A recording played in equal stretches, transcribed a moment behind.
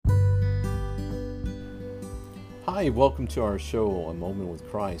Hi, welcome to our show, A Moment with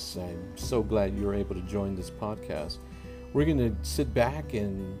Christ. I'm so glad you're able to join this podcast. We're going to sit back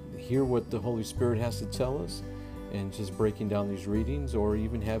and hear what the Holy Spirit has to tell us and just breaking down these readings or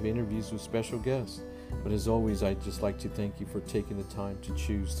even have interviews with special guests. But as always, I'd just like to thank you for taking the time to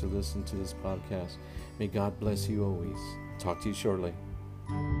choose to listen to this podcast. May God bless you always. Talk to you shortly.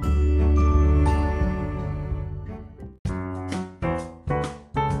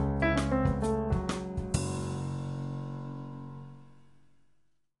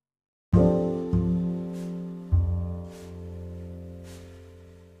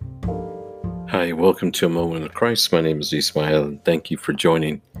 Hi, welcome to A Moment of Christ. My name is Ismael, and thank you for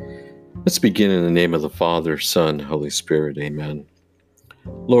joining. Let's begin in the name of the Father, Son, Holy Spirit. Amen.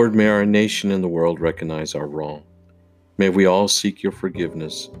 Lord, may our nation and the world recognize our wrong. May we all seek your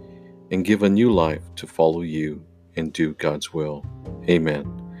forgiveness and give a new life to follow you and do God's will.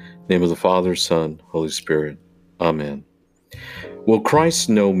 Amen. Name of the Father, Son, Holy Spirit. Amen. Will Christ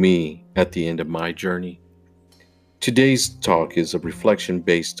know me at the end of my journey? Today's talk is a reflection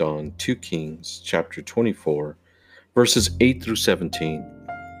based on 2 Kings chapter 24, verses 8 through 17,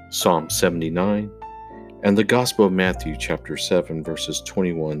 Psalm 79, and the Gospel of Matthew chapter 7, verses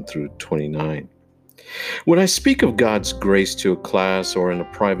 21 through 29. When I speak of God's grace to a class or in a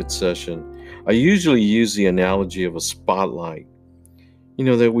private session, I usually use the analogy of a spotlight.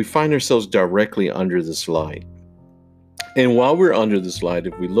 That we find ourselves directly under this light. And while we're under this light,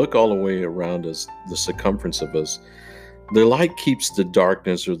 if we look all the way around us, the circumference of us, the light keeps the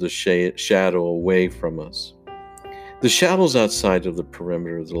darkness or the shadow away from us. The shadows outside of the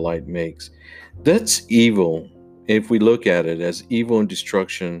perimeter the light makes, that's evil. If we look at it as evil and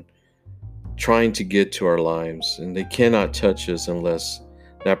destruction trying to get to our lives, and they cannot touch us unless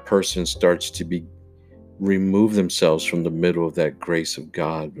that person starts to remove themselves from the middle of that grace of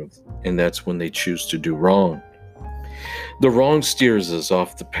God, and that's when they choose to do wrong. The wrong steers us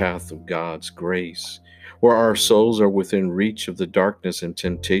off the path of God's grace, where our souls are within reach of the darkness and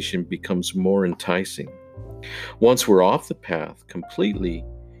temptation becomes more enticing. Once we're off the path completely,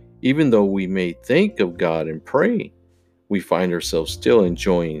 even though we may think of God and pray, we find ourselves still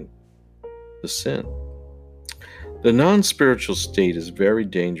enjoying the sin. The non-spiritual state is very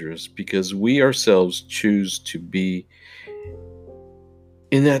dangerous because we ourselves choose to be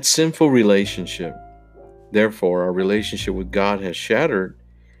in that sinful relationship. Therefore, our relationship with God has shattered,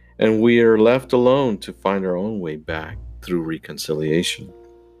 and we are left alone to find our own way back through reconciliation.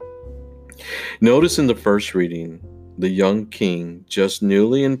 Notice in the first reading, the young king, just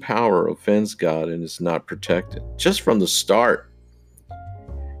newly in power, offends God and is not protected. Just from the start.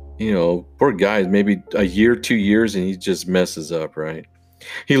 Poor guy, maybe a year, 2 years, and he just messes up, right?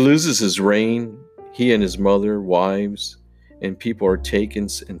 He loses his reign. He and his mother, wives, and people are taken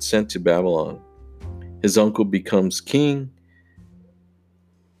and sent to Babylon. His uncle becomes king.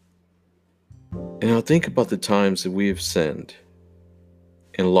 And now think about the times that we have sinned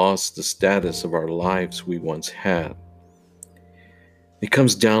and lost the status of our lives we once had. It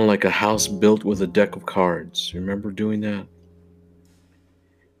comes down like a house built with a deck of cards. Remember doing that?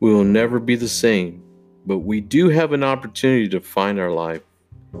 We will never be the same, but we do have an opportunity to find our life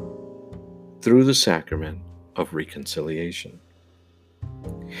through the sacrament of reconciliation.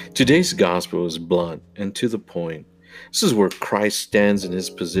 Today's gospel is blunt and to the point. This is where Christ stands in his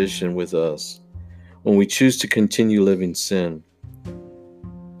position with us. When we choose to continue living sin,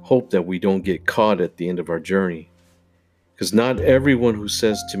 hope that we don't get caught at the end of our journey. Because not everyone who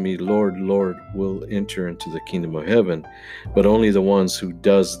says to me, Lord, Lord, will enter into the kingdom of heaven, but only the ones who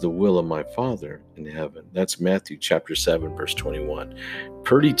does the will of my Father in heaven. That's Matthew chapter 7, verse 21.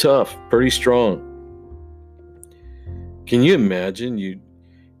 Pretty tough, pretty strong. Can you imagine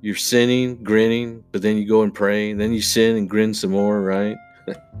you're sinning, grinning, but then you go and pray, and then you sin and grin some more, right?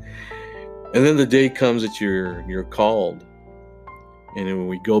 And then the day comes that you're called. And then when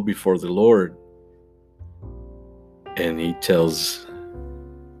we go before the Lord, and he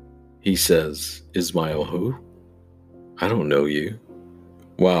says, Ismael, who? I don't know you.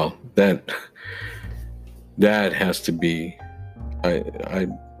 Wow, that has to be, I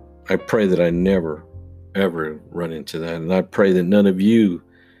pray that I never, ever run into that. And I pray that none of you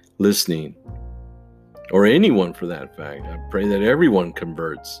listening, or anyone for that fact, I pray that everyone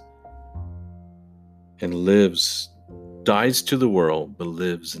converts and dies to the world, but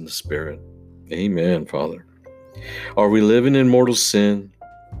lives in the Spirit. Amen, Father. Are we living in mortal sin?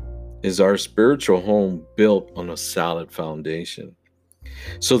 Is our spiritual home built on a solid foundation?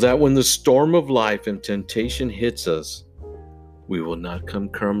 So that when the storm of life and temptation hits us, we will not come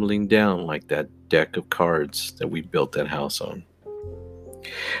crumbling down like that deck of cards that we built that house on.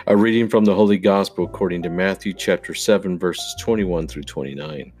 A reading from the Holy Gospel according to Matthew chapter 7, verses 21 through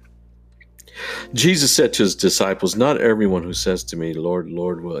 29. Jesus said to his disciples, "Not everyone who says to me, 'Lord,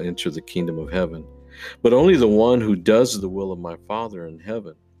 Lord,' will enter the kingdom of heaven, but only the one who does the will of my Father in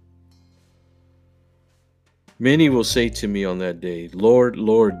heaven. Many will say to me on that day, 'Lord,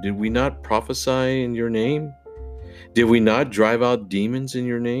 Lord, did we not prophesy in your name? Did we not drive out demons in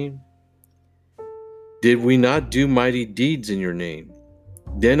your name? Did we not do mighty deeds in your name?'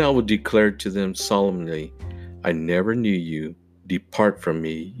 Then I will declare to them solemnly, 'I never knew you. Depart from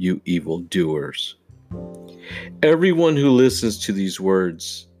me, you evil doers.' Everyone who listens to these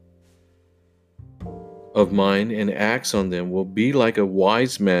words of mine and acts on them will be like a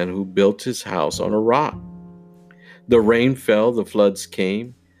wise man who built his house on a rock. The rain fell, the floods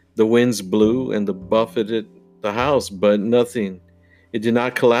came, the winds blew and buffeted the house, but it did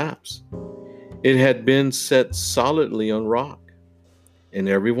not collapse. It had been set solidly on rock. And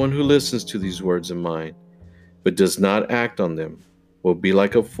everyone who listens to these words of mine, but does not act on them, will be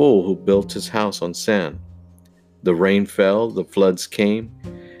like a fool who built his house on sand. The rain fell, the floods came,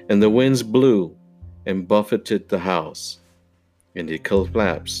 and the winds blew and buffeted the house, and it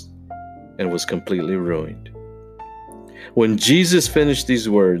collapsed and was completely ruined." When Jesus finished these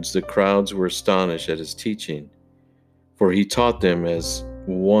words, the crowds were astonished at his teaching, for he taught them as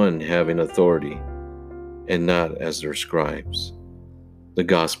one having authority, and not as their scribes. The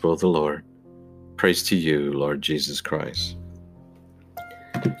Gospel of the Lord. Praise to you, Lord Jesus Christ.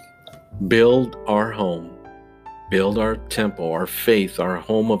 Build our home. Build our temple, our faith, our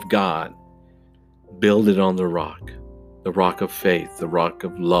home of God. Build it on the rock of faith, the rock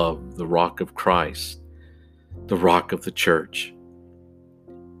of love, the rock of Christ, the rock of the church.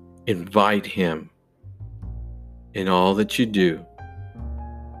 Invite him in all that you do,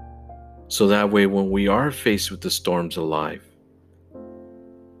 so that way when we are faced with the storms of life,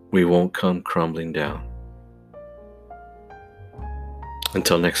 we won't come crumbling down.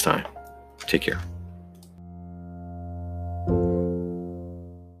 Until next time, take care.